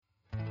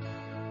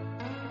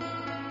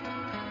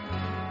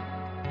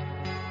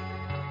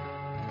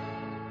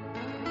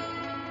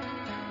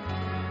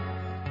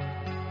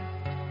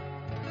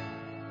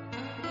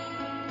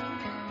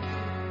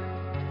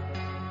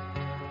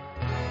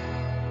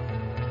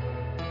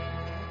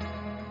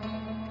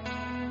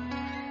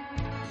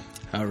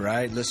All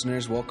right,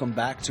 listeners, welcome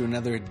back to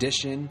another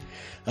edition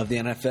of the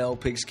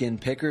NFL Pigskin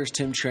Pickers.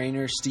 Tim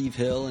Trainer, Steve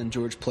Hill, and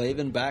George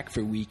Plavin back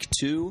for Week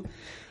 2.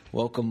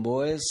 Welcome,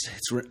 boys.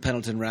 It's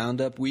Pendleton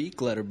Roundup Week.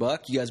 Let her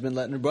buck. You guys been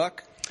letting her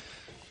buck?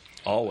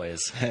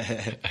 Always.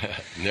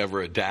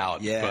 Never a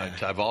doubt. Yeah.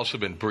 But I've also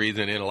been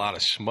breathing in a lot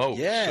of smoke.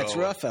 Yeah, so it's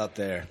rough out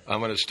there. I'm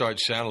going to start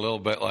sounding a little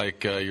bit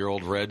like your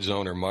old Red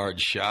Zone or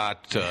Marge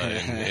Schott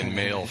in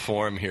male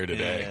form here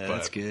today. Yeah, but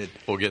that's good.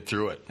 We'll get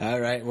through it. All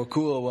right. Well,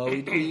 cool. Well,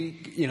 we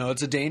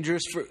it's a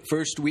dangerous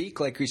first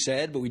week, like we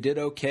said, but we did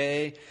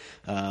okay.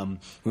 We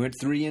went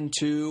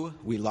 3-2.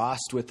 We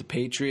lost with the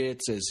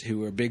Patriots, who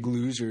were big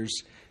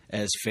losers,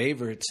 as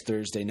favorites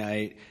Thursday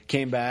night.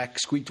 Came back,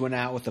 squeaked one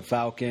out with the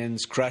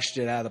Falcons, crushed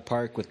it out of the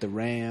park with the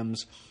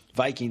Rams.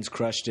 Vikings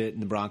crushed it,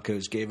 and the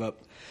Broncos gave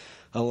up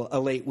a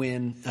late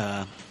win.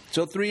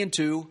 So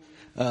 3-2.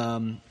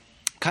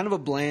 Kind of a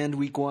bland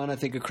week 1, I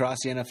think, across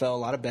the NFL. A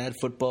lot of bad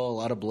football, a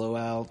lot of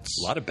blowouts.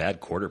 A lot of bad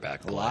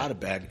quarterback play. A lot of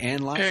bad.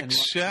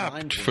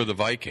 Except for the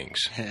Vikings.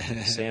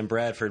 Sam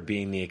Bradford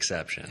being the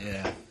exception.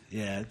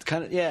 Yeah, it's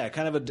kind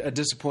of a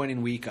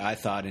disappointing week, I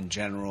thought, in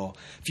general.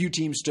 A few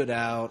teams stood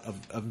out,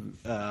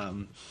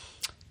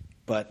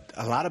 but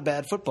a lot of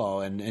bad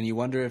football, and you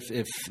wonder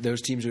if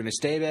those teams are going to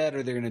stay bad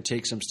or they're going to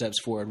take some steps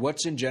forward.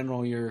 What's in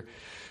general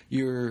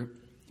your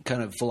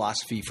kind of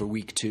philosophy for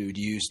Week 2?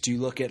 Do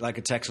you look at like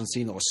a Texans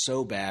team that was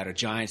so bad, or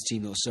Giants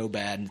team that was so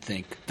bad, and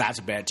think that's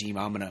a bad team?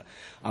 I'm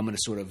gonna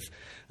sort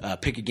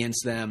of pick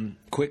against them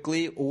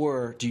quickly,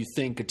 or do you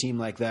think a team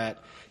like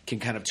that can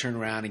kind of turn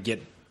around and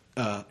get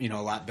a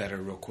lot better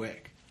real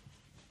quick?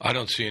 I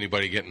don't see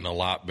anybody getting a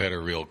lot better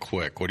real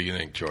quick. What do you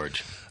think,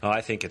 George? I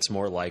think it's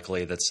more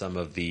likely that some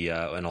of the,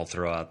 and I'll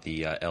throw out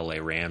the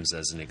L.A. Rams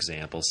as an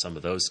example, some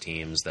of those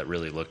teams that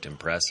really looked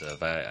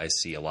impressive, I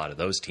see a lot of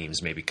those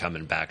teams maybe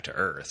coming back to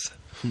earth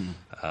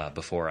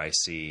before I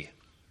see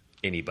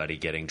anybody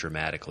getting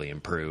dramatically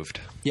improved.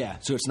 Yeah,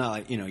 so it's not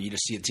like, you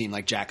just see a team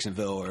like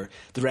Jacksonville or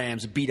the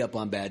Rams beat up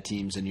on bad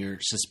teams and you're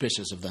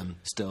suspicious of them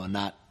still, and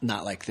not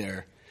like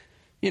they're,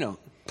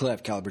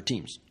 playoff caliber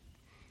teams.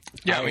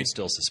 Yeah, I'm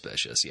still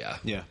suspicious, yeah.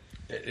 Yeah.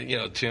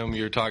 Tim,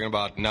 you're talking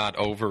about not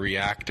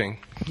overreacting.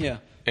 Yeah.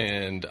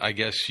 And I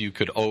guess you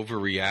could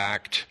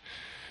overreact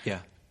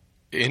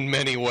in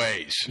many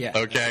ways. Yeah.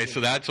 Okay, so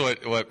that's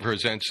what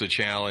presents the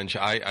challenge.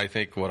 I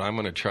think what I'm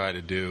going to try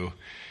to do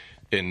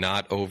in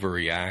not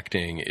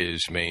overreacting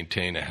is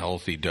maintain a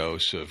healthy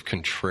dose of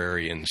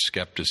contrarian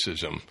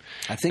skepticism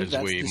as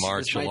we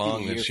march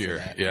along this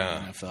year.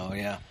 Yeah. NFL,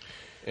 yeah.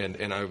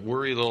 And I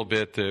worry a little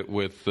bit that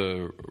with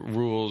the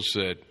rules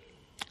that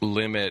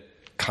limit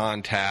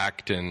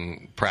contact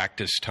and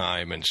practice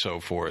time and so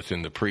forth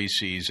in the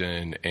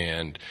preseason,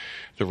 and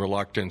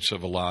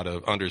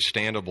the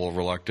understandable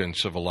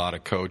reluctance of a lot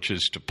of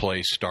coaches to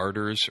play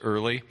starters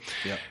early,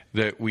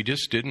 that we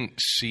just didn't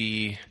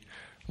see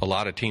a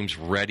lot of teams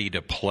ready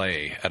to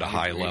play at a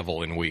high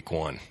level in Week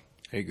 1.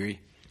 I agree.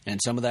 And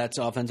some of that's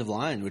offensive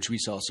line, which we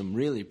saw some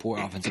really poor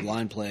offensive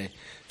line play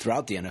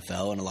throughout the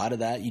NFL, and a lot of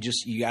that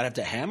you got to have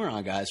to hammer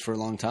on guys for a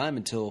long time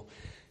until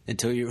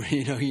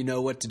you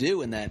know what to do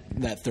when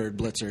that third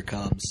blitzer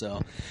comes. So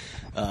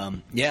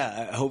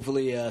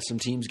hopefully some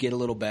teams get a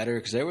little better,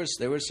 because there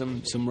was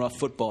some rough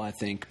football, I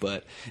think,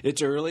 but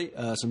it's early.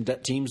 Some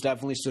teams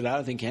definitely stood out.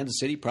 I think Kansas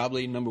City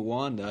probably number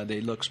one.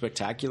 They look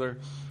spectacular.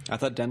 I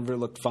thought Denver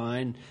looked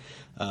fine.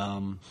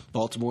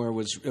 Baltimore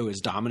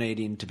was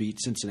dominating to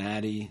beat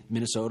Cincinnati.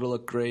 Minnesota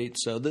looked great.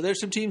 So there's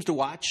some teams to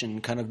watch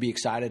and kind of be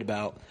excited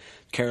about.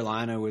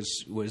 Carolina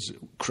was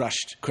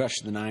crushed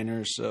the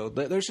Niners. So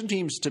there's some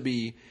teams to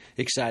be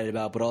excited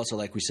about, but also,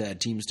 like we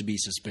said, teams to be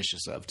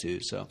suspicious of too.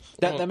 So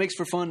that makes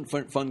for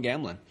fun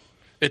gambling.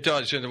 It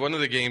does. And one of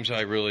the games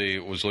I really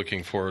was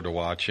looking forward to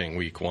watching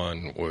Week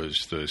 1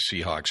 was the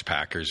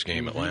Seahawks-Packers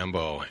game at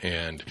Lambeau.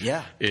 And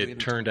it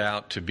turned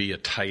out to be a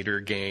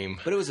tighter game.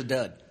 But it was a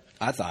dud,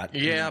 I thought.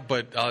 Yeah,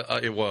 but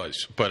it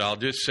was. But I'll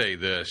just say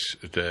this,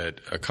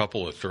 that a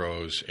couple of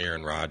throws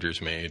Aaron Rodgers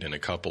made and a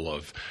couple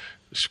of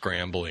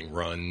scrambling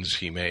runs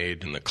he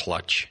made in the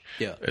clutch,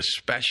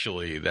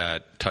 especially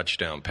that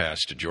touchdown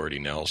pass to Jordy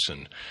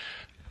Nelson.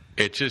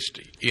 It just,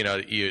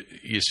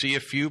 you see a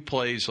few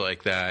plays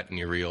like that and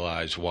you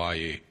realize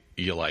why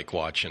you like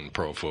watching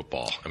pro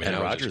football. I mean,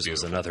 and Rodgers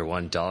was another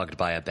one dogged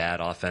by a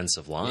bad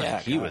offensive line. Yeah,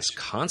 he was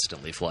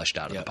constantly flushed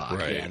out of the pocket.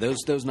 Right. Yeah,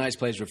 those nice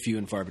plays were few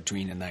and far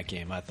between in that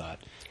game, I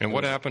thought. And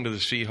what happened to the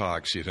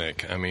Seahawks, you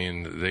think? I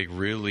mean, they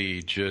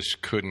really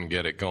just couldn't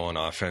get it going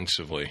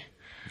offensively.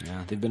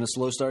 Yeah, they've been a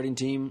slow-starting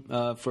team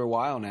for a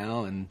while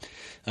now, and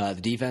the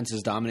defense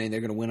is dominating.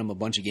 They're going to win them a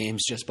bunch of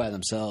games just by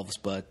themselves.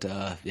 But,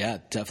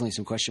 definitely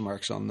some question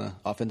marks on the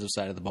offensive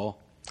side of the ball.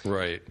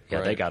 Right.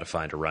 Yeah, they got to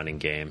find a running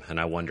game, and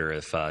I wonder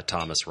if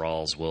Thomas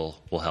Rawls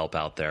will help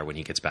out there when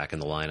he gets back in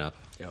the lineup.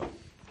 Yeah.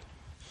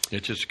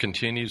 It just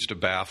continues to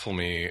baffle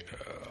me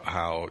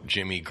how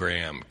Jimmy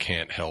Graham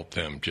can't help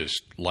them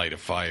just light a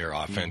fire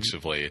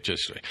offensively. It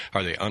just,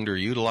 are they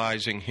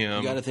underutilizing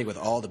him? You got to think with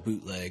all the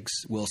bootlegs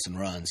Wilson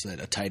runs that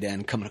a tight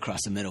end coming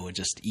across the middle would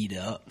just eat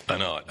up. I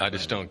know it. I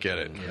just don't get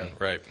it. Yeah.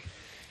 Right.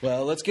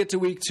 Well, let's get to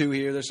week 2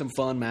 here. There's some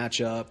fun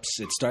matchups.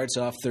 It starts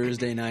off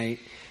Thursday night.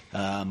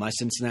 My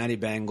Cincinnati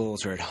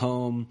Bengals are at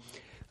home,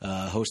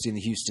 hosting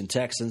the Houston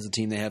Texans, a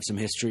team they have some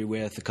history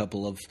with, a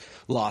couple of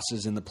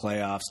losses in the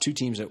playoffs, 2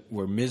 teams that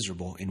were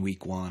miserable in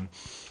week 1.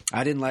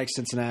 I didn't like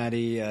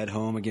Cincinnati at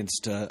home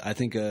against, I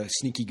think, a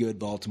sneaky good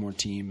Baltimore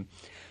team.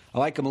 I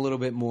like them a little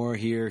bit more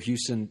here.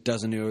 Houston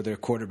doesn't know who their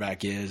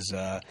quarterback is.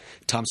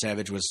 Tom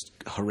Savage was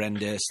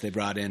horrendous. They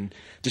brought in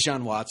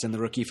Deshaun Watson, the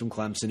rookie from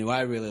Clemson, who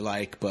I really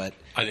like, but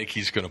I think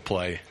he's going to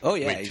play. Oh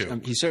yeah, week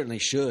 2. He certainly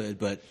should.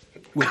 But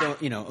with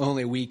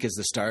only a week as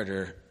the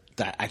starter,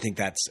 I think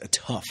that's a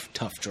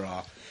tough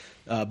draw.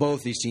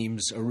 Both these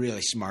teams are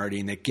really smarty,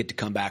 and they get to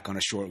come back on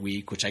a short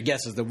week, which I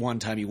guess is the one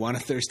time you want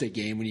a Thursday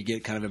game when you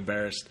get kind of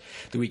embarrassed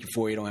the week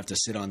before. You don't have to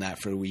sit on that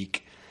for a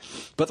week.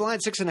 But the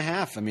line's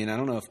 6.5. I mean, I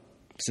don't know if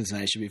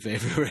Cincinnati should be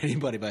favored over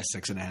anybody by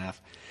 6.5.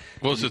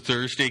 Was the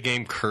Thursday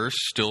game curse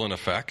still in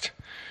effect?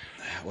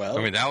 Well,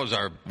 I mean, that was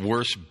our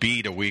worst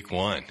beat of week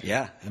 1.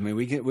 Yeah, I mean,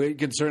 we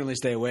can certainly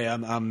stay away.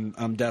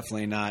 I'm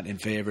definitely not in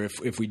favor.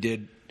 If we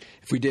did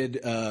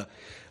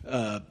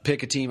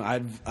pick a team,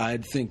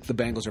 I'd think the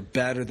Bengals are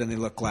better than they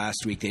looked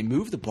last week. They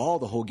moved the ball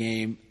the whole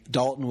game.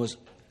 Dalton was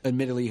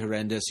admittedly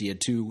horrendous. He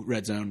had 2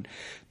 red zone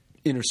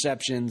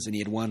interceptions, and he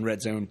had 1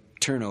 red zone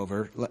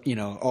turnover,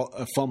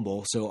 a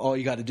fumble. So all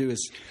you got to do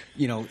is,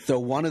 throw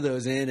one of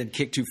those in and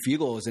kick 2 field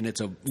goals, and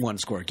it's a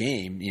 1-score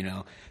game.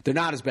 They're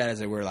not as bad as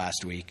they were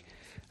last week,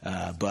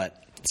 but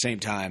at the same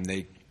time,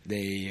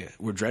 they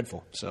were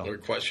dreadful. So We're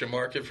question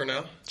mark it for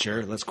now?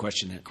 Sure, let's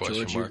question it.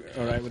 Question George, mark.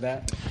 you all right with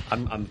that?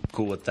 I'm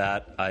cool with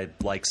that. I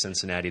like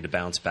Cincinnati to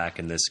bounce back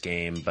in this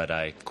game, but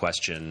I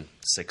question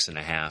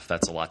 6.5.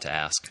 That's a lot to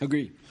ask.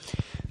 Agree.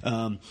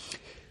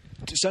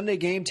 Sunday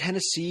game,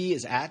 Tennessee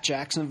is at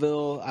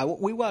Jacksonville.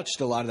 We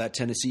watched a lot of that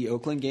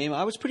Tennessee-Oakland game.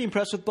 I was pretty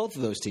impressed with both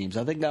of those teams.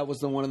 I think that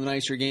was one of the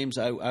nicer games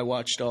I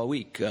watched all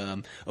week.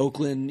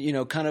 Oakland,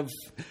 kind of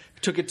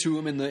took it to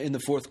them in the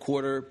fourth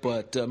quarter,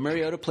 but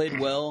Mariota played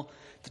well.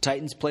 The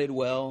Titans played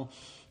well.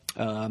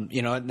 Now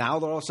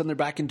all of a sudden they're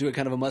back into a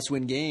kind of a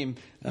must-win game.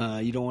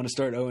 You don't want to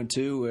start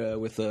 0-2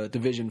 with a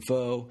division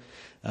foe.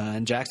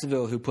 And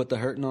Jacksonville, who put the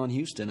hurting on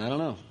Houston. I don't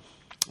know.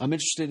 I'm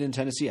interested in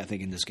Tennessee, I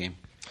think, in this game.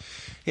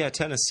 Yeah,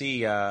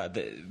 Tennessee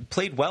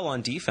played well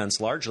on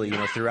defense largely,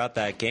 throughout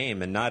that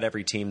game, and not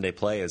every team they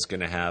play is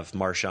going to have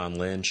Marshawn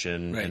Lynch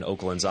and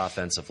Oakland's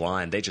offensive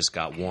line. They just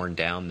got worn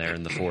down there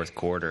in the fourth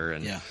quarter,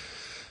 and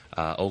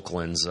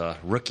Oakland's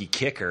rookie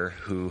kicker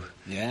who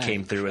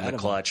came through in the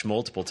clutch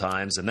multiple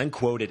times, and then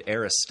quoted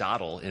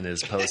Aristotle in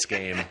his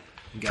post-game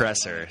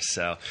presser.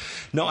 So,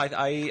 no,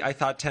 I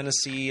thought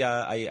Tennessee.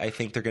 I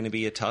think they're going to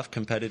be a tough,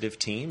 competitive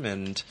team,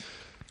 and.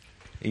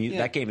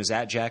 That game is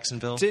at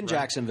Jacksonville. It's in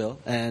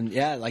Jacksonville, and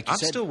like you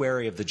said, I'm still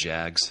wary of the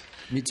Jags.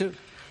 Me too.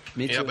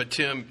 Yeah, but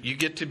Tim, you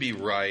get to be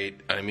right.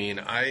 I mean,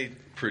 I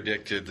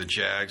predicted the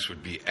Jags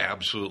would be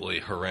absolutely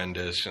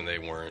horrendous, and they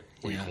weren't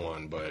week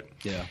 1. But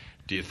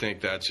do you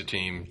think that's a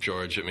team,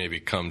 George, that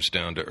maybe comes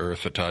down to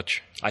earth a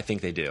touch? I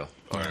think they do.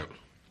 All right.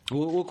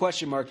 We'll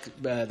question mark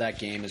that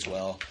game as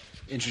well.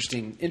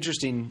 Interesting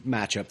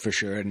matchup for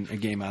sure, and a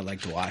game I'd like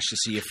to watch to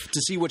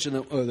see which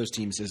of those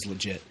teams is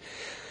legit.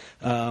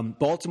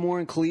 Baltimore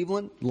and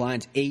Cleveland,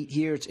 line's 8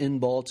 here. It's in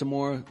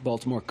Baltimore.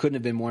 Baltimore couldn't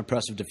have been more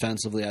impressive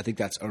defensively. I think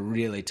that's a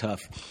really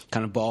tough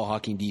kind of ball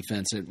hawking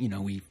defense that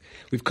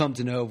we've come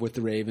to know with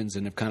the Ravens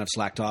and have kind of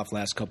slacked off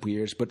last couple of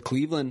years. But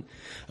Cleveland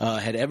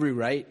had every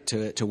right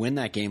to win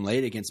that game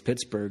late against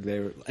Pittsburgh.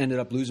 They ended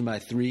up losing by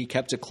 3,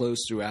 kept it close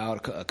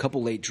throughout. A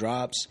couple late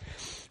drops.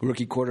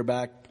 Rookie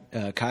quarterback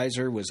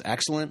Kaiser was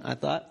excellent, I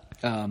thought,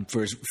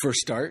 for his first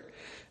start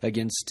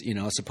against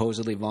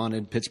supposedly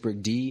vaunted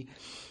Pittsburgh D.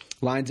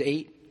 Line's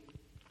 8.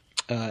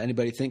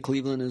 Anybody think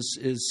Cleveland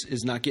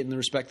is not getting the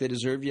respect they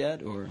deserve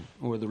yet, or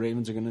the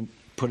Ravens are going to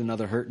put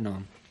another hurting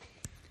on?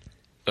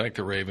 I think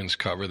the Ravens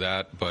cover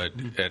that, but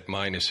at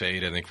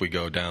 -8, I think we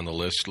go down the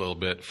list a little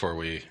bit before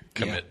we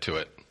commit to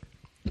it.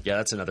 Yeah,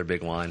 that's another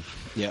big line.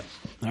 Yep.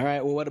 All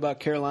right, well, what about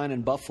Carolina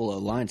and Buffalo?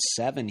 Line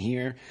 7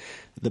 here.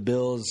 The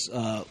Bills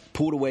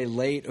pulled away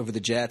late over the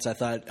Jets. I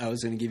thought I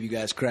was going to give you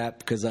guys crap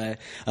because I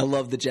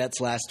loved the Jets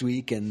last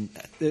week, and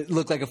it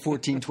looked like a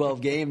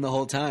 14-12 game the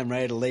whole time,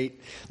 right? A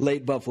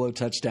late Buffalo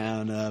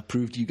touchdown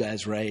proved you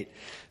guys right.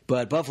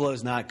 But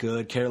Buffalo's not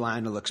good.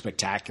 Carolina looked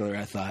spectacular,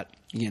 I thought,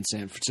 against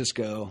San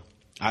Francisco.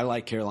 I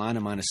like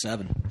Carolina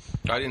 -7.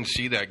 I didn't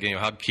see that game.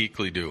 How'd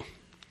Kuechly do?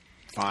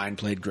 Fine,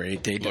 played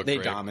great. They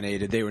great.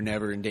 Dominated. They were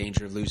never in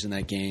danger of losing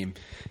that game.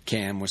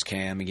 Cam was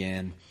Cam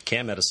again.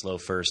 Cam had a slow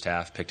first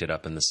half, picked it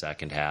up in the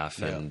second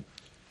half, and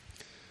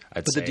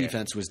but the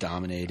defense was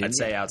dominating. I'd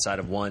say outside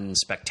of one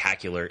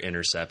spectacular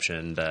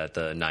interception that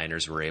the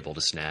Niners were able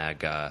to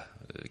snag,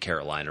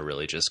 Carolina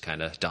really just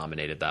kind of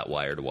dominated that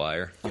wire to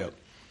wire. Yep.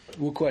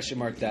 We'll question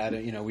mark that.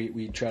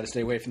 We try to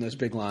stay away from those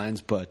big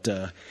lines, but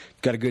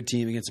got a good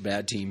team against a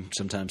bad team.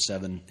 Sometimes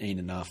 7 ain't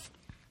enough.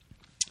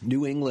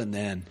 New England,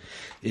 then,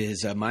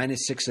 is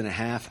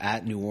 -6.5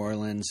 at New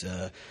Orleans,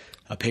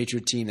 a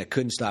Patriot team that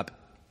couldn't stop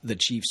the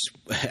Chiefs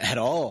at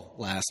all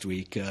last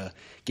week.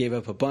 Gave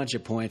up a bunch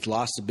of points,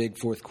 lost a big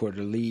fourth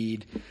quarter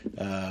lead.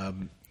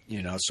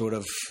 Sort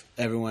of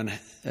everyone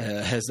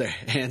has their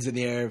hands in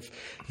the air of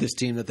this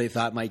team that they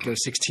thought might go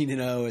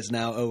 16-0 is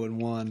now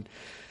 0-1.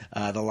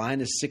 The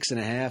line is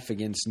 6.5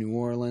 against New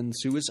Orleans,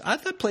 who I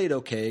thought played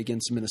okay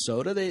against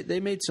Minnesota. They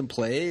made some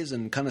plays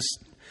and kind of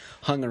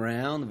hung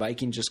around. The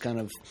Vikings just kind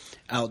of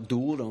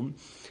outdueled them.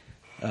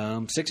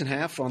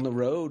 6.5 on the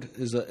road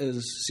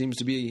seems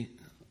to be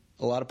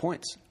a lot of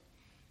points.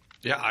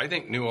 Yeah, I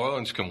think New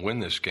Orleans can win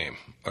this game.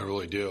 I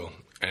really do.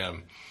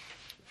 And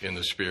in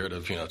the spirit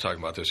of, talking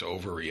about this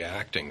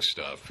overreacting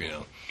stuff,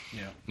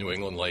 New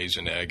England lays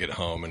an egg at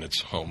home in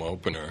its home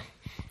opener,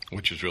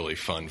 which is really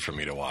fun for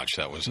me to watch.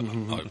 That was,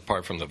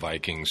 apart from the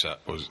Vikings,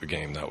 that was the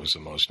game that was the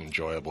most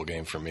enjoyable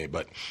game for me.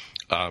 But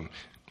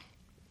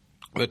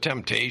the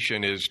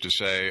temptation is to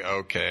say,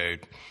 okay,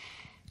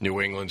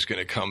 New England's going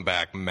to come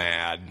back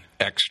mad,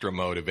 extra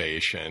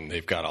motivation.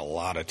 They've got a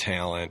lot of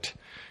talent.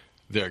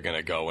 They're going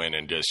to go in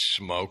and just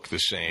smoke the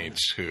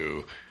Saints,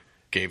 who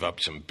gave up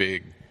some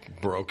big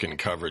broken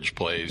coverage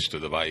plays to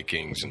the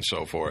Vikings and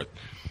so forth.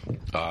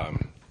 I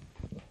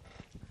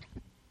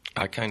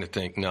kind of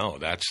think, no,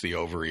 that's the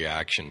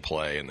overreaction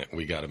play, and that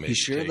we got to make. You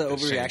sure the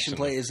overreaction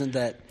play isn't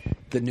that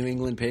the New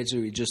England Patriots,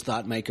 who we just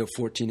thought might go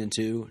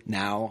 14-2,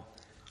 now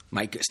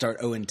might start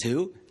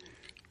 0-2?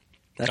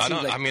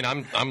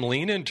 I'm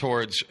leaning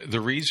towards the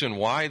reason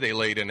why they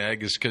laid an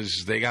egg is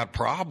because they got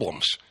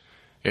problems.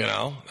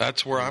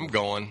 That's where I'm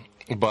going.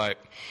 But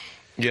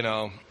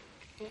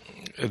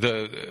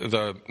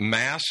the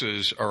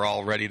masses are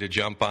all ready to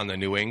jump on the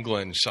New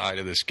England side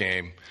of this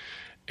game,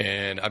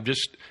 and I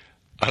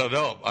don't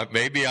know.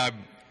 Maybe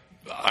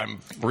I'm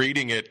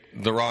reading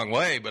it the wrong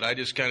way, but I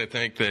just kind of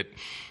think that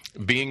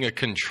being a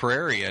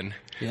contrarian,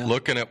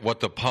 looking at what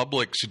the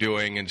public's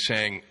doing and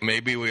saying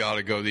maybe we ought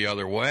to go the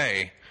other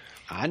way.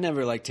 I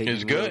never like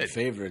taking road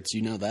favorites.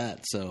 You know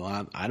that, so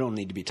I don't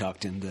need to be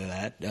talked into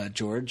that,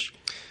 George.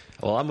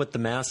 Well, I'm with the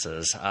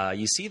masses.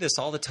 You see this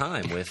all the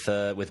time with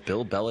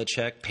Bill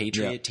Belichick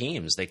Patriot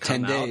teams. They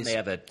come out and they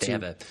have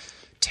a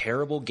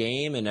terrible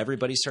game, and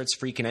everybody starts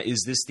freaking out.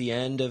 Is this the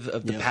end of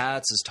the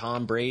Pats? Is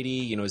Tom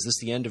Brady? Is this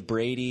the end of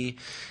Brady?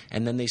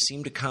 And then they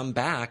seem to come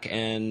back,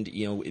 and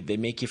they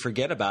make you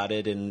forget about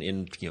it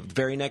in the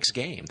very next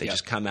game. They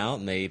just come out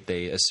and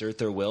they assert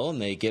their will,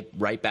 and they get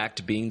right back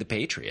to being the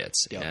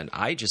Patriots. Yep. And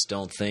I just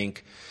don't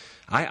think.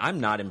 I'm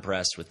not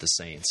impressed with the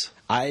Saints.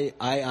 I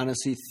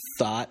honestly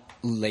thought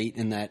late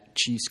in that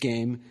Chiefs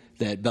game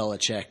that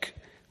Belichick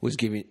was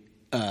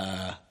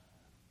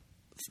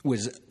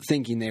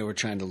thinking they were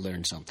trying to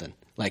learn something.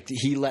 Like,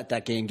 he let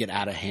that game get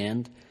out of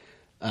hand,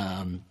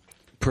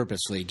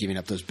 purposely giving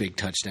up those big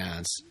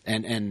touchdowns.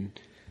 And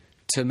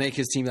to make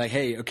his team like,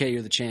 hey, okay,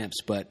 you're the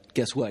champs, but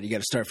guess what? You got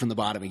to start from the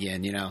bottom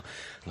again,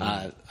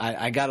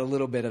 I got a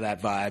little bit of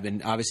that vibe,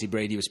 and obviously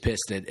Brady was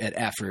pissed at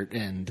effort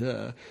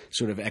and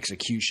sort of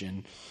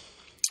execution.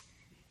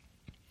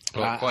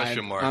 Well,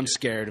 question mark. I'm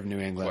scared of New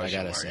England, I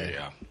got to say.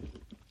 Yeah.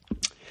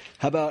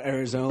 How about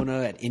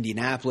Arizona at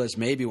Indianapolis?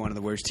 Maybe one of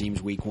the worst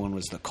teams week one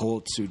was the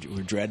Colts, who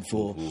were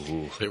dreadful.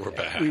 Ooh, they were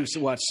bad. We used to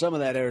watch some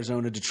of that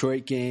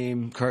Arizona-Detroit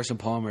game. Carson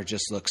Palmer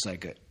just looks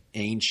like an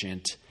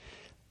ancient.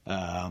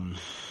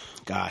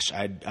 Gosh,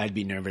 I'd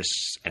be nervous.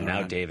 And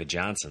now David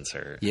Johnson's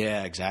hurt.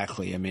 Yeah,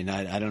 exactly. I mean,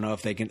 I don't know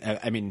if they can.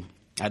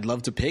 I'd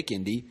love to pick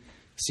Indy.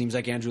 Seems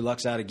like Andrew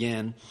Luck's out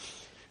again.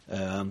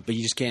 But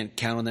you just can't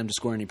count on them to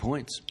score any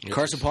points.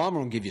 Carson Palmer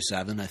will give you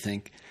 7, I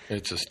think.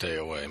 It's a stay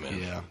away, man.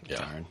 Yeah.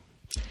 Darn.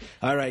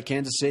 All right,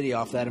 Kansas City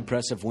off that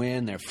impressive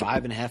win. They're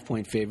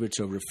 5.5-point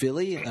favorites over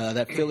Philly.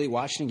 That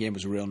Philly-Washington game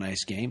was a real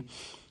nice game.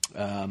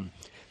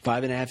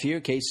 5.5 here.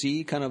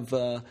 KC kind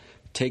of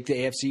take the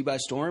AFC by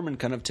storm and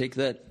kind of take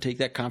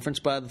that conference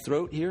by the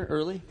throat here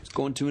early. It's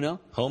going 2-0.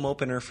 Home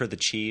opener for the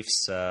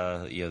Chiefs.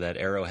 That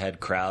Arrowhead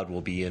crowd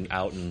will be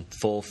out in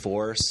full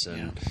force,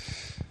 and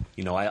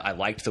I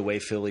liked the way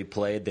Philly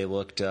played. They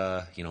looked,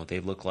 they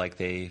looked like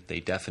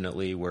they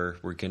definitely were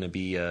going to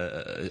be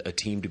a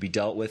team to be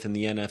dealt with in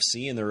the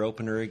NFC in their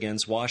opener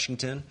against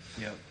Washington.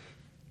 Yep.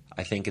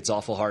 I think it's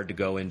awful hard to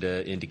go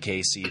into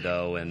KC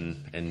though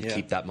and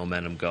keep that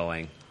momentum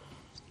going.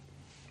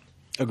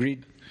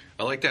 Agreed.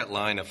 I like that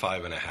line of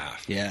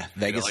 5.5. Yeah,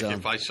 Vegas.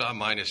 If I saw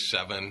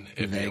 -7,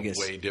 it'd be a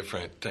way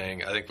different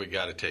thing. I think we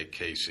got to take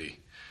KC.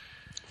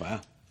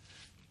 Wow,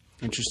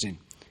 interesting.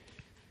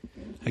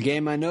 A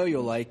game I know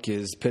you'll like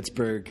is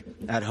Pittsburgh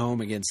at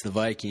home against the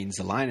Vikings.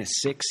 The line is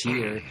 6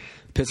 here.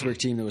 Pittsburgh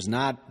team that was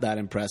not that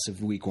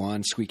impressive week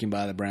one, squeaking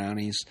by the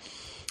Brownies.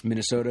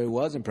 Minnesota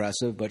was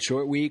impressive, but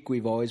short week.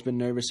 We've always been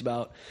nervous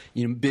about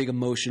big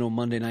emotional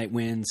Monday night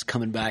wins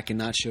coming back and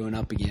not showing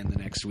up again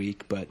the next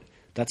week. But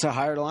that's a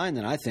higher line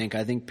than I think.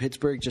 I think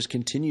Pittsburgh just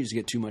continues to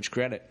get too much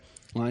credit.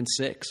 Line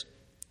 6.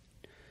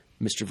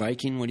 Mr.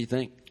 Viking, what do you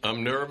think?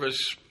 I'm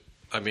nervous.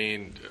 I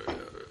mean,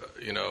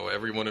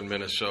 everyone in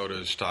Minnesota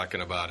is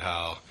talking about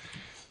how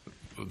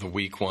the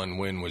week one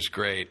win was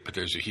great, but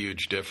there's a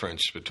huge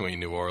difference between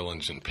New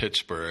Orleans and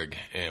Pittsburgh,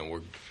 and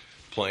we're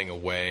playing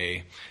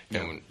away,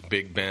 and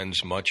Big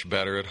Ben's much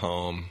better at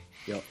home.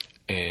 Yep.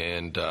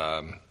 And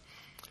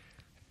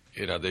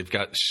they've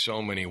got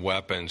so many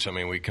weapons. I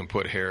mean, we can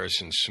put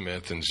Harrison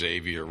Smith and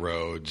Xavier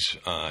Rhodes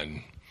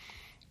on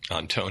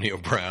Antonio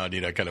Brown,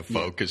 kind of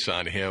focus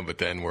on him, but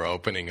then we're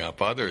opening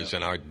up others.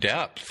 And our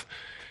depth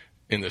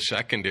in the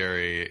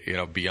secondary,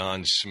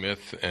 beyond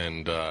Smith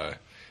and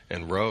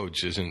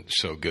Rhodes isn't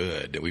so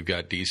good. We've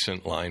got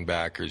decent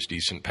linebackers,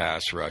 decent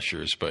pass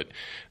rushers, but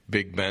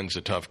Big Ben's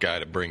a tough guy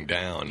to bring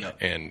down. Yep.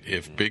 And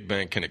if Big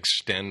Ben can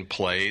extend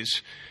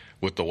plays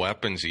with the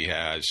weapons he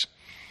has,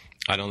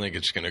 I don't think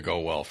it's going to go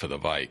well for the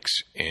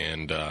Vikes.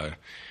 And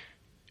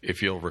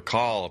if you'll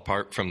recall,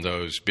 apart from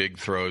those big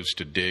throws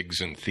to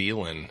Diggs and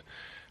Thielen,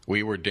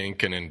 we were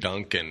dinking and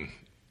dunking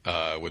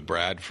with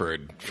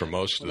Bradford for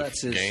most of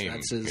the game.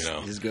 That's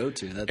his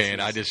go-to.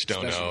 I just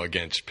don't know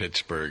against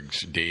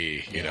Pittsburgh's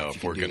D,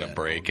 if we're going to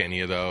break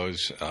any of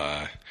those.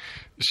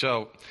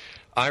 So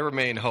I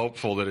remain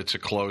hopeful that it's a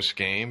close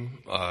game.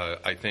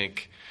 I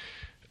think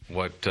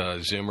what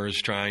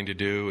Zimmer's trying to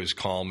do is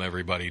calm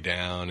everybody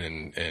down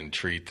and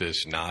treat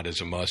this not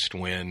as a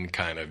must-win,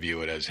 kind of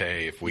view it as,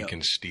 hey, if we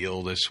can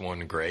steal this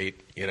one,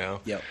 great,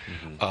 Yep.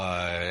 Mm-hmm.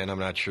 And I'm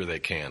not sure they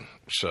can.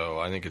 So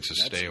I think it's a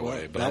stay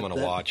away, but I'm going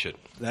to watch it.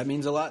 That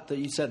means a lot that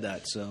you said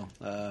that, so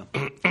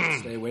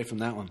stay away from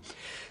that one.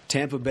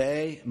 Tampa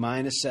Bay,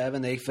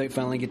 -7. They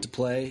finally get to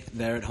play.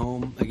 They're at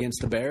home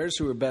against the Bears,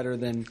 who are better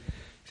than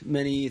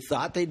many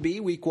thought they'd be.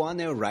 Week 1,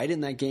 they were right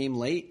in that game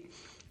late.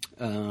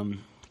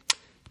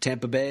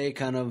 Tampa Bay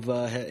kind of,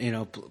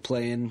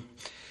 playing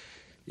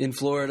in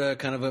Florida,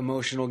 kind of an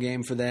emotional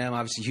game for them.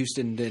 Obviously,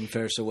 Houston didn't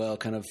fare so well,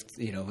 kind of,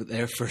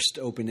 their first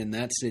open in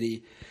that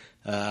city.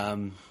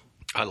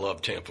 I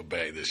love Tampa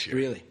Bay this year.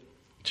 Really?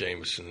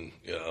 Jameson,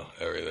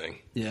 everything.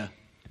 Yeah.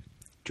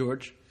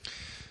 George?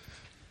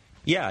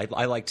 Yeah,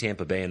 I like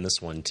Tampa Bay in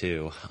this one,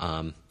 too.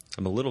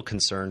 I'm a little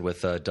concerned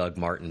with Doug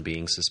Martin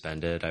being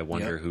suspended. I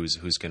wonder who's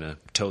going to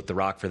tote the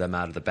rock for them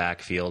out of the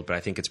backfield. But I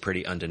think it's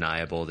pretty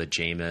undeniable that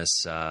Jameis,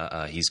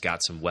 he's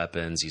got some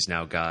weapons. He's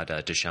now got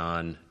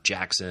Deshaun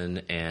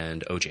Jackson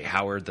and O.J.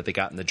 Howard that they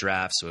got in the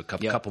draft, so a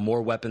couple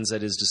more weapons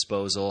at his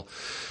disposal.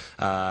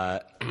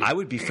 I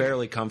would be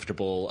fairly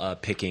comfortable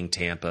picking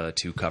Tampa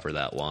to cover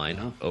that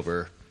line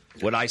over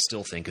what I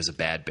still think is a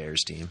bad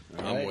Bears team.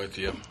 I'm with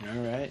you.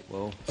 All right.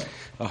 Well,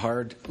 a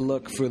hard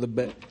look for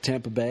the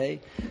Tampa Bay.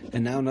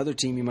 And now another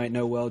team you might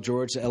know well,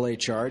 George, the L.A.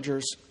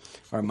 Chargers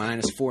are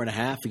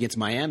 -4.5 against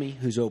Miami,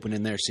 who's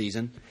opening their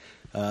season.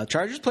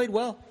 Chargers played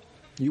well.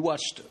 You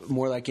watched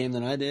more of that game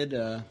than I did.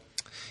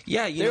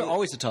 They're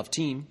always a tough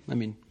team. I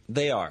mean,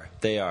 They are.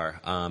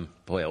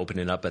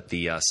 Opening up at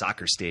the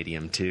soccer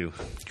stadium too.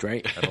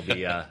 Great.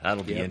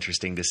 That'll be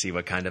interesting to see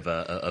what kind of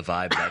a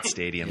vibe that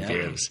stadium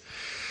gives.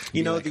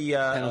 The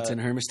Pendleton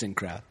Hermiston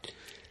crowd.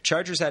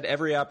 Chargers had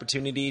every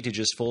opportunity to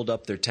just fold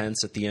up their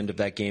tents at the end of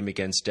that game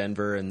against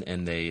Denver,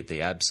 and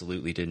they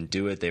absolutely didn't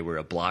do it. They were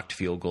a blocked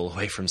field goal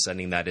away from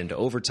sending that into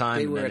overtime.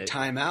 They were a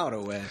timeout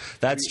away.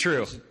 That's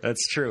true.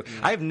 That's true. Yeah.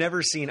 I've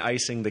never seen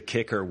icing the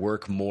kicker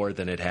work more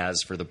than it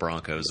has for the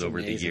Broncos over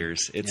the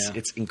years.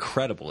 It's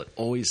incredible. It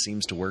always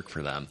seems to work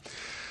for them.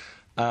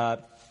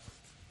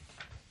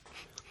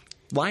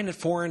 Line at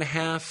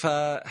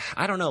 4.5.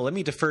 I don't know. Let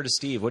me defer to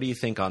Steve. What do you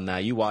think on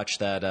that? You watched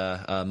that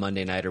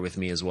Monday Nighter with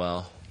me as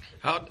well.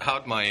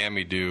 How'd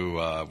Miami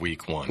do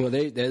week 1? Well,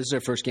 that was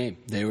their first game.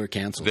 They were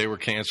canceled. They were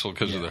canceled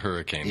because of the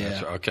hurricane. Yeah.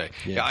 That's okay.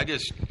 Yeah. I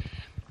just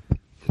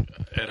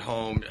at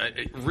home.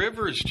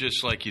 Rivers,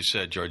 just like you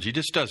said, George, he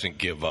just doesn't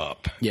give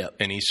up. Yep.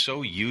 And he's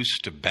so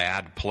used to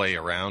bad play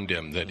around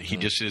him that he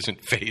just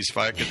isn't phased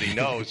by it because he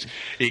knows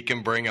he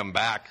can bring them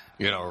back,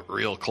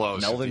 real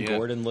close. Melvin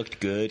Gordon looked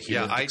good. He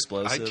looked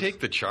explosive. I'd take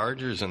the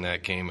Chargers in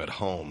that game at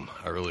home.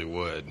 I really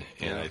would.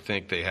 And I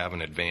think they have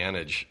an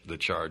advantage, the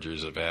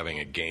Chargers, of having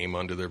a game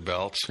under their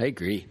belts. I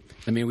agree.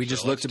 I mean, we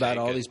just looked about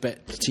all these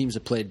teams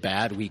that played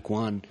bad week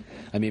 1.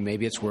 I mean,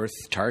 maybe it's worth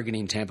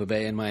targeting Tampa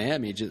Bay and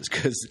Miami just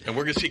because. And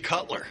we're going to see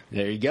Cutler.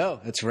 There you go.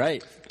 That's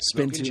right.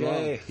 Spin too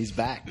long. He's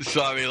back.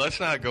 So, I mean,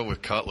 let's not go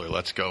with Cutler.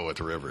 Let's go with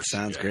Rivers.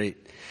 Sounds great.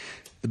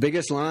 The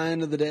biggest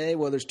line of the day,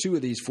 well, there's 2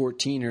 of these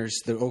 14ers,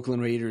 the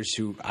Oakland Raiders,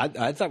 who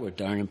I thought were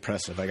darn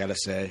impressive, I got to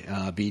say,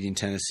 beating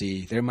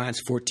Tennessee. They're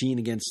 -14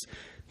 against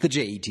the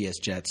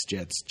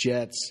Jets.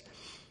 Jets,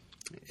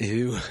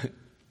 who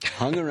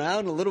hung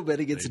around a little bit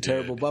against a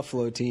terrible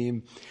Buffalo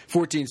team.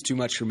 14's too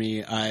much for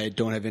me. I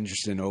don't have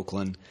interest in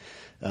Oakland,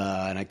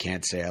 and I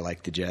can't say I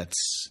like the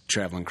Jets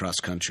traveling cross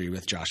country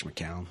with Josh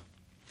McCown.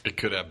 It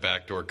could have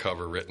backdoor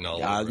cover written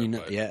all over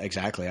it. Yeah,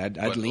 exactly. I'd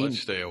lean.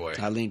 Let's stay away.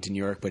 I lean to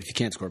New York, but if you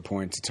can't score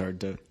points, it's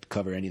hard to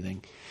cover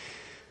anything.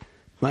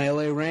 My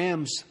LA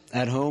Rams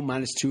at home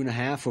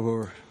 -2.5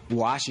 over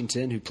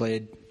Washington, who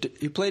played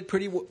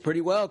pretty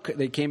well.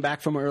 They came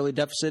back from an early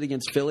deficit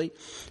against Philly,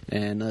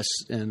 and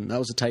that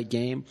was a tight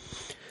game.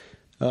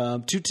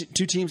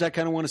 Two teams I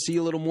kind of want to see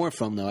a little more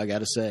from, though. I got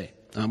to say,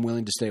 I'm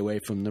willing to stay away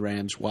from the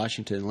Rams,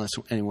 Washington, unless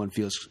anyone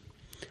feels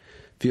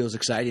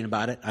exciting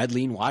about it. I'd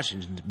lean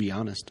Washington, to be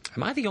honest.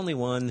 Am I the only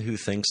one who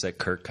thinks that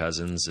Kirk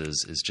Cousins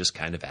is just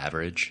kind of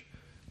average?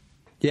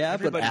 Yeah,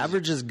 but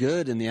average is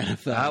good in the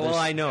NFL. Well,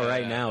 I know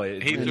right now.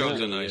 He throws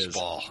a nice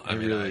ball. It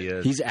really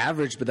is. He's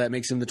average, but that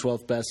makes him the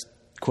 12th best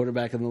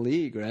quarterback in the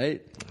league,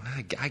 right?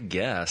 I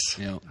guess.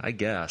 Yeah. I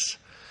guess.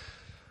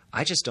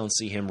 I just don't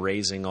see him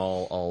raising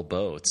all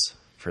boats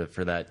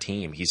for that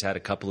team. He's had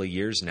a couple of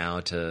years now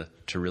to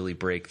really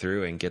break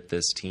through and get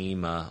this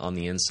team on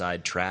the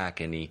inside track,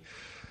 and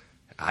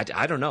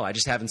I don't know. I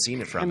just haven't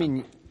seen it from him. I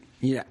mean,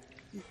 yeah.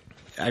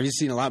 I've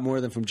seen a lot more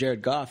than from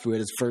Jared Goff, who had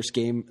his first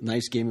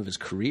nice game of his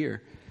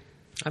career.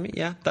 I mean,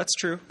 yeah, that's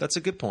true. That's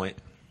a good point.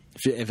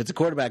 If it's a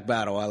quarterback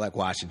battle, I like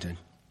Washington.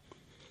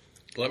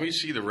 Let me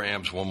see the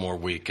Rams one more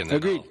week, and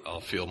then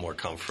I'll feel more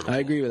comfortable. I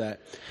agree with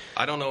that.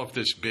 I don't know if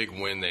this big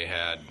win they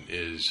had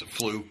is a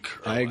fluke.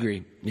 I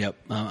agree. Yep,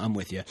 I'm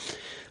with you.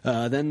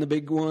 Then the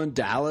big one,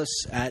 Dallas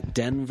at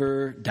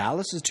Denver.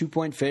 Dallas is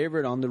 2-point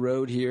favorite on the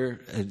road here.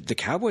 The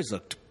Cowboys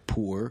looked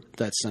poor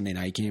that Sunday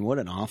night game. What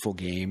an awful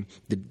game.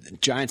 The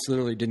Giants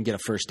literally didn't get a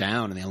first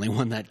down, and they only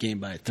won that game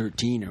by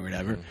 13 or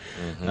whatever.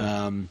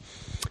 Mm-hmm.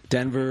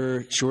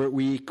 Denver, short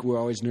week. We're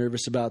always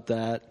nervous about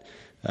that.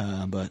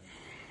 But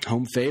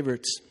home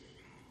favorites.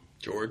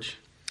 George?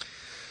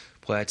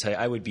 Boy, I tell you,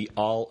 I would be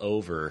all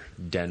over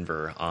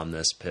Denver on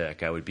this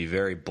pick. I would be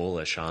very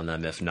bullish on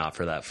them if not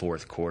for that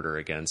fourth quarter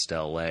against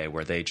LA,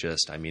 where they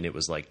it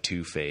was like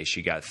two-faced.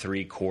 You got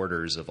 3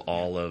 quarters of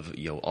all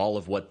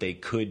of what they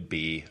could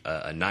be: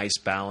 a nice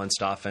balanced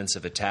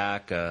offensive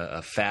attack,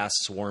 a fast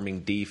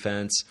swarming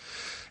defense.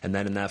 And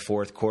then in that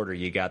fourth quarter,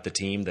 you got the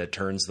team that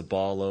turns the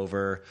ball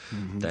over,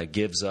 that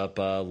gives up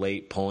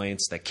late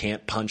points, that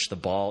can't punch the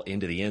ball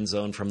into the end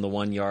zone from the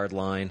 1-yard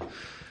line.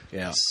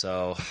 Yeah.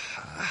 So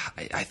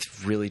I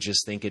really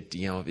just think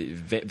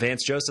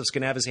Vance Joseph's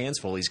going to have his hands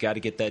full. He's got to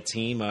get that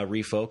team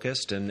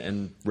refocused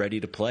and ready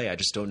to play. I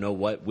just don't know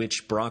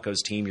which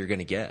Broncos team you're going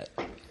to get.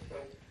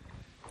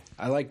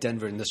 I like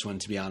Denver in this one,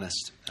 to be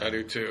honest. I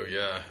do too,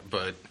 yeah.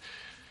 But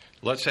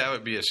let's have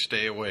it be a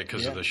stay away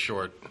because of the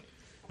short.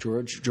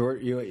 George,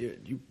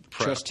 you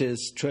trust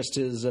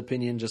his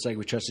opinion just like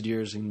we trusted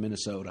yours in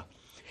Minnesota.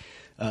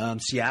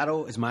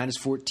 Seattle is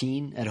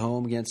 -14 at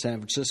home against San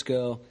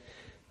Francisco.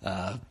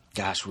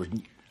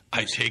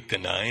 I take the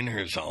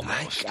Niners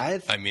almost.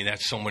 I mean,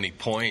 that's so many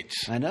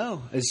points. I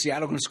know. Is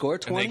Seattle going to score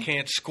 20? And they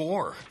can't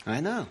score.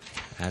 I know.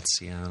 That's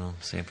Seattle.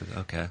 San Fran.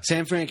 Okay.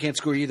 San Fran can't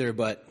score either,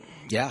 but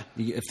yeah,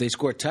 if they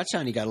score a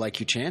touchdown, you got to like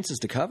your chances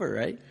to cover,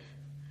 right?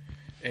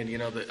 And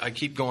I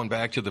keep going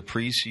back to the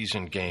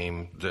preseason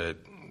game that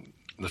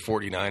the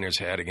 49ers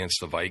had against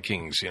the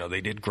Vikings.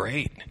 They did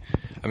great.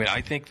 I mean,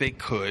 I think they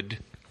could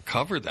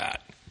cover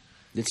that.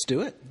 Let's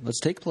do it. Let's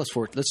take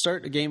 +4. Let's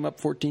start the game up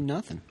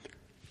 14-0.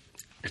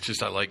 It's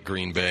just I like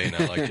Green Bay and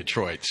I like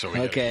Detroit. So all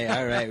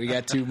right. We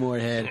got 2 more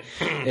ahead.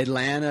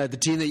 Atlanta, the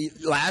team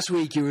that last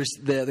week you were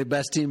the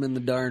best team in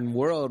the darn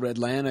world.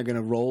 Atlanta going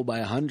to roll by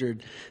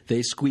 100.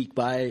 They squeak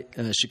by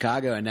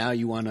Chicago, and now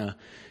you want to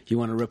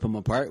rip them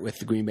apart with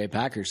the Green Bay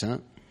Packers, huh?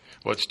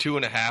 Well, it's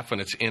 2.5, and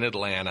it's in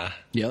Atlanta.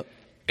 Yep.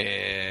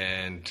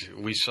 And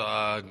we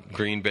saw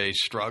Green Bay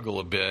struggle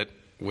a bit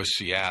with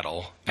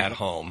Seattle at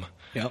home.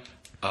 Yep.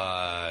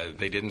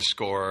 They didn't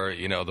score,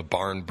 the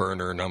barn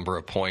burner number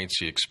of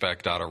points you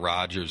expect out of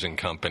Rodgers and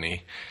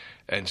company.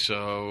 And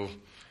so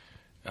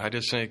I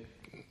just think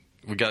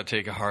we got to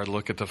take a hard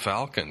look at the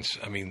Falcons.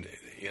 I mean,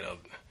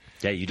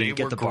 yeah, you didn't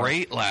they were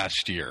great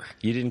last year.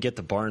 You didn't get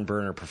the barn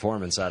burner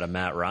performance out of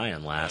Matt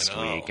Ryan last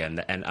week.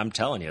 And I'm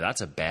telling you, that's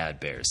a bad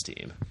Bears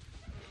team.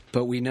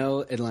 But we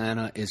know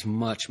Atlanta is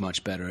much,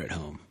 much better at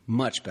home.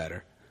 Much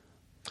better.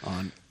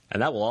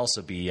 And that will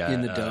also be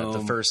in the dome.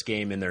 The first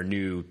game in their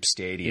new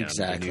stadium,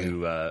 exactly. The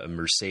new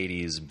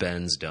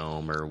Mercedes-Benz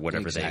Dome or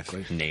whatever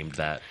they've named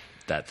that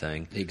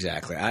thing.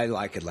 Exactly. I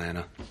like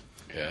Atlanta.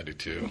 Yeah, I do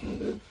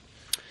too.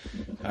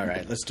 All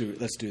right, let's do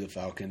the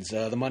Falcons.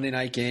 The Monday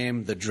night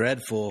game, the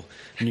dreadful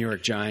New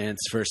York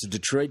Giants versus a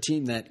Detroit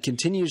team that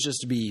continues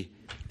just to be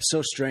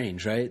so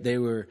strange, right?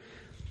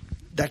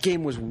 That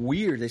game was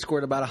weird. They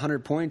scored about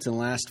 100 points in the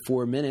last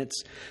 4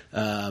 minutes.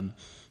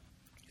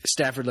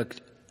 Stafford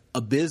looked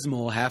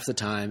abysmal half the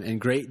time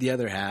and great the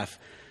other half.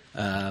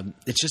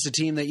 It's just a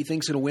team that you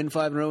think is going to win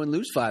 5 in a row and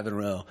lose 5 in a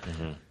row.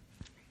 Mm-hmm.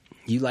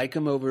 You like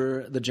them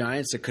over the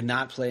Giants that could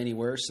not play any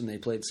worse than they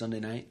played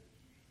Sunday night?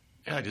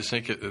 Yeah, I just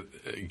think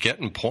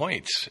getting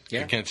points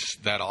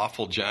against that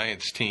awful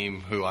Giants team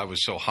who I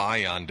was so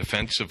high on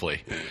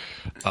defensively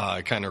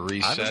kind of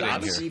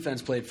resetting here.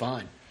 Defense played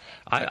fine.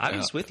 I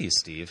was with you,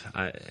 Steve.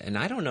 And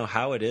I don't know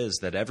how it is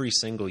that every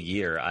single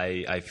year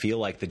I feel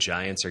like the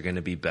Giants are going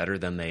to be better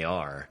than they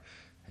are.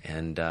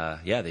 And,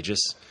 they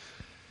just,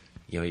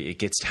 it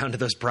gets down to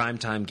those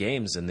primetime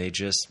games, and they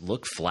just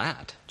look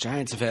flat.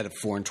 Giants have had a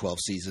 4-12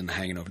 season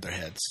hanging over their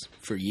heads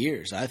for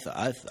years, I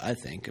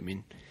think. I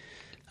mean,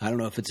 I don't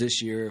know if it's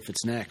this year or if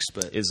it's next.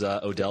 But is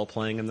Odell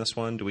playing in this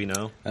one? Do we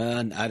know?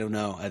 I don't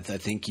know. I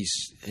think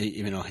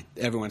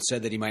everyone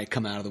said that he might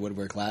come out of the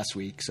woodwork last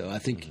week, so I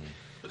think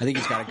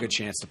he's got a good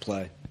chance to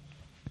play.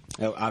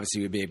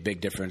 Obviously, it would be a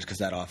big difference because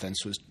that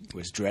offense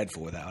was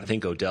dreadful without him. I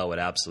think Odell would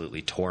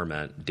absolutely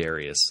torment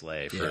Darius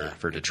Slay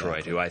for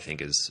Detroit, who I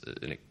think is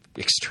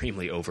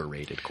extremely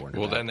overrated cornerback.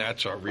 Well, then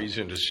that's our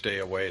reason to stay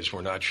away, is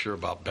we're not sure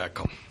about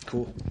Beckham.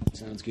 Cool.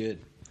 Sounds good.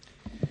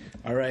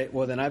 All right.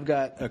 Well, then I've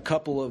got a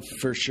couple of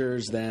for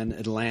sures then.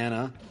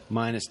 Atlanta,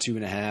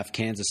 -2.5.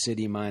 Kansas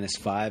City,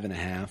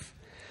 -5.5.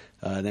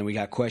 Then we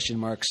got question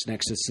marks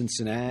next to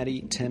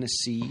Cincinnati,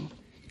 Tennessee,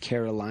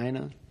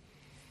 Carolina,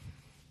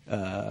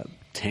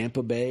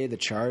 Tampa Bay, the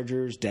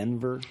Chargers,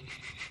 Denver.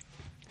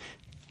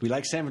 We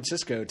like San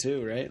Francisco,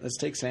 too, right? Let's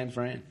take San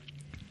Fran.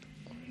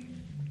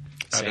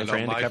 San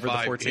Fran to cover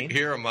the 14?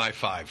 Here are my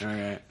 5. All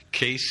right.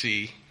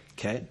 KC,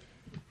 Okay.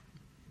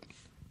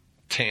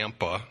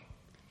 Tampa,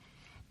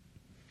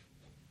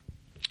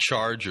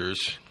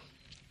 Chargers,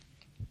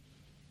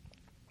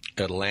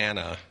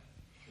 Atlanta,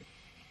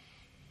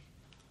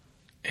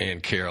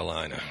 and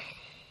Carolina.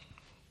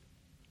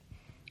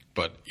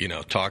 But,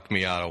 talk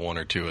me out of one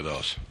or two of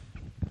those.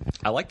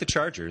 I like the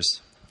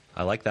Chargers.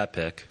 I like that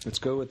pick. Let's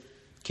go with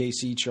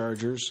KC,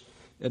 Chargers,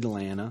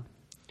 Atlanta.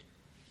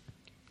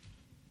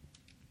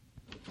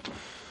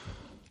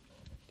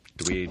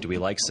 Do we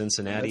like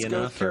Cincinnati Let's enough?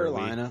 go with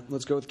Carolina.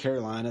 Let's go with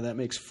Carolina. That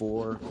makes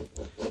 4.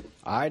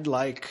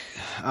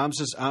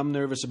 I'm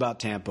nervous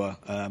about Tampa.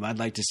 I'd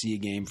like to see a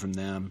game from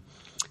them.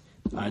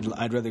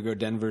 I'd rather go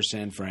Denver,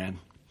 San Fran.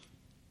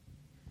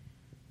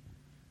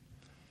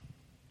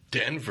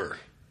 Denver.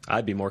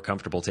 I'd be more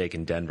comfortable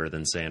taking Denver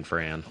than San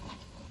Fran.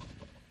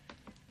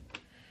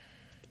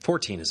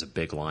 14 is a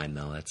big line,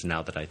 though. That's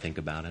now that I think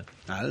about it.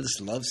 I just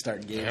love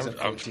starting games at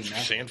 14.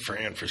 San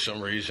Fran, for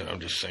some reason, I'm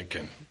just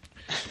thinking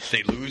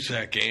they lose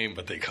that game,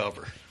 but they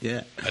cover.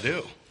 Yeah, I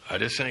do. I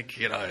just think,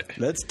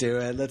 Let's do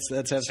it. Let's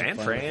have some San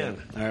fun Fran.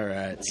 with it. All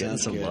right, Getting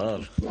sounds some good.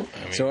 love.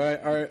 So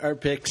our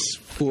picks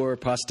for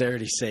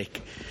posterity's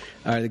sake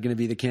are going to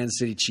be the Kansas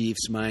City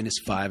Chiefs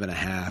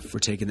 -5.5. We're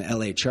taking the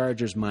LA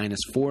Chargers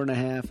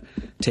 -4.5.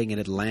 Taking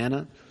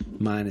Atlanta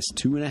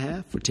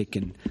 -2.5. We're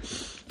taking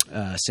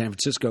San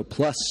Francisco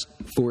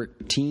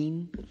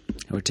 +14.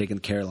 And we're taking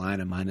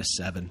Carolina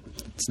 -7.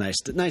 It's nice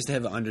to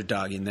have an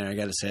underdog in there. I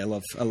got to say, I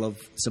love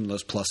some of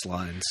those plus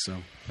lines. So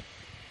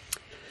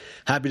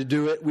happy to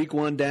do it. Week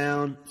 1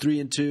 down,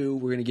 3-2.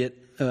 We're going to get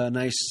a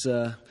nice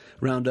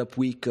roundup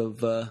week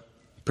of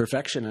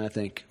perfection. I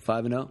think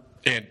 5-0.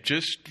 And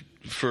just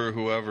for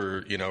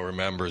whoever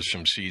remembers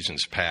from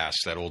seasons past,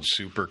 that old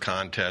Super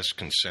Contest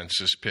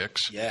consensus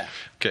picks. Yeah.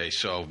 Okay,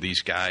 so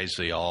these guys,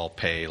 they all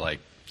pay like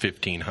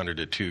 $1,500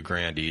 to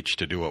 $2,000 each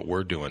to do what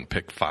we're doing.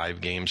 Pick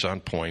 5 games on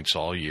points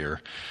all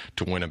year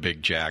to win a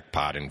big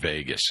jackpot in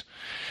Vegas.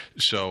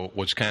 So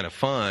what's kind of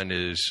fun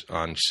is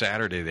on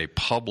Saturday they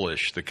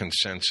publish the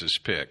consensus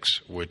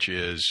picks, which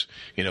is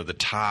the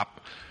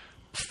top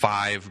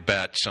 5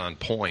 bets on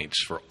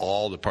points for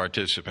all the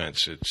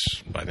participants.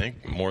 It's, I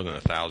think, more than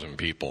 1,000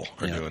 people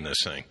are doing this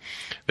thing.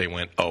 They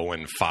went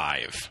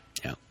 0-5.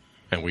 Yeah.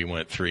 And we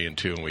went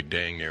 3-2, and we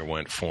dang near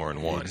went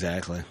 4-1.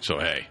 Exactly. So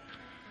hey,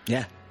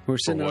 Yeah, we're for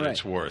sitting what all right.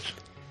 it's worth.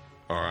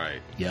 All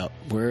right. Yep,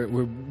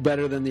 we're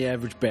better than the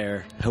average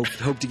bear.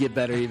 Hope to get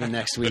better even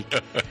next week.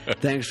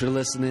 Thanks for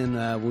listening.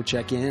 We'll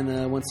check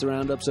in once the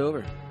roundup's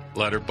over.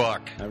 Let her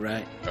buck. All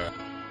right. All right.